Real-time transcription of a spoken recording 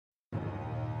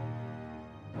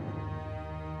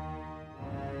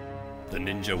The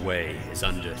ninja way is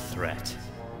under threat.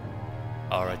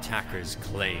 Our attackers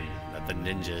claim that the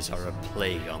ninjas are a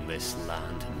plague on this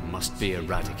land and must be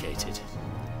eradicated.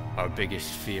 Our biggest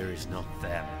fear is not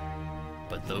them,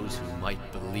 but those who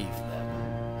might believe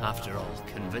them. After all,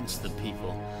 convince the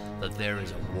people that there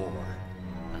is a war,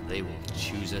 and they will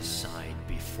choose a side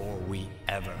before we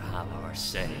ever have our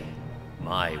say.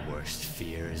 My worst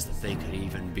fear is that they could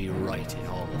even be right in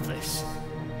all of this.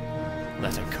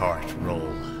 Let a cart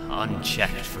roll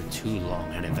unchecked for too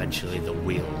long and eventually the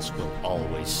wheels will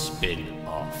always spin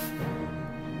off.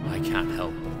 I can't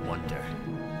help but wonder,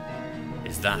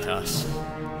 is that us?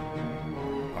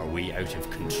 Are we out of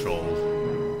control?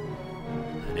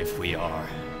 And if we are,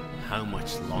 how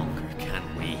much longer can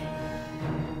we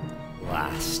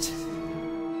last?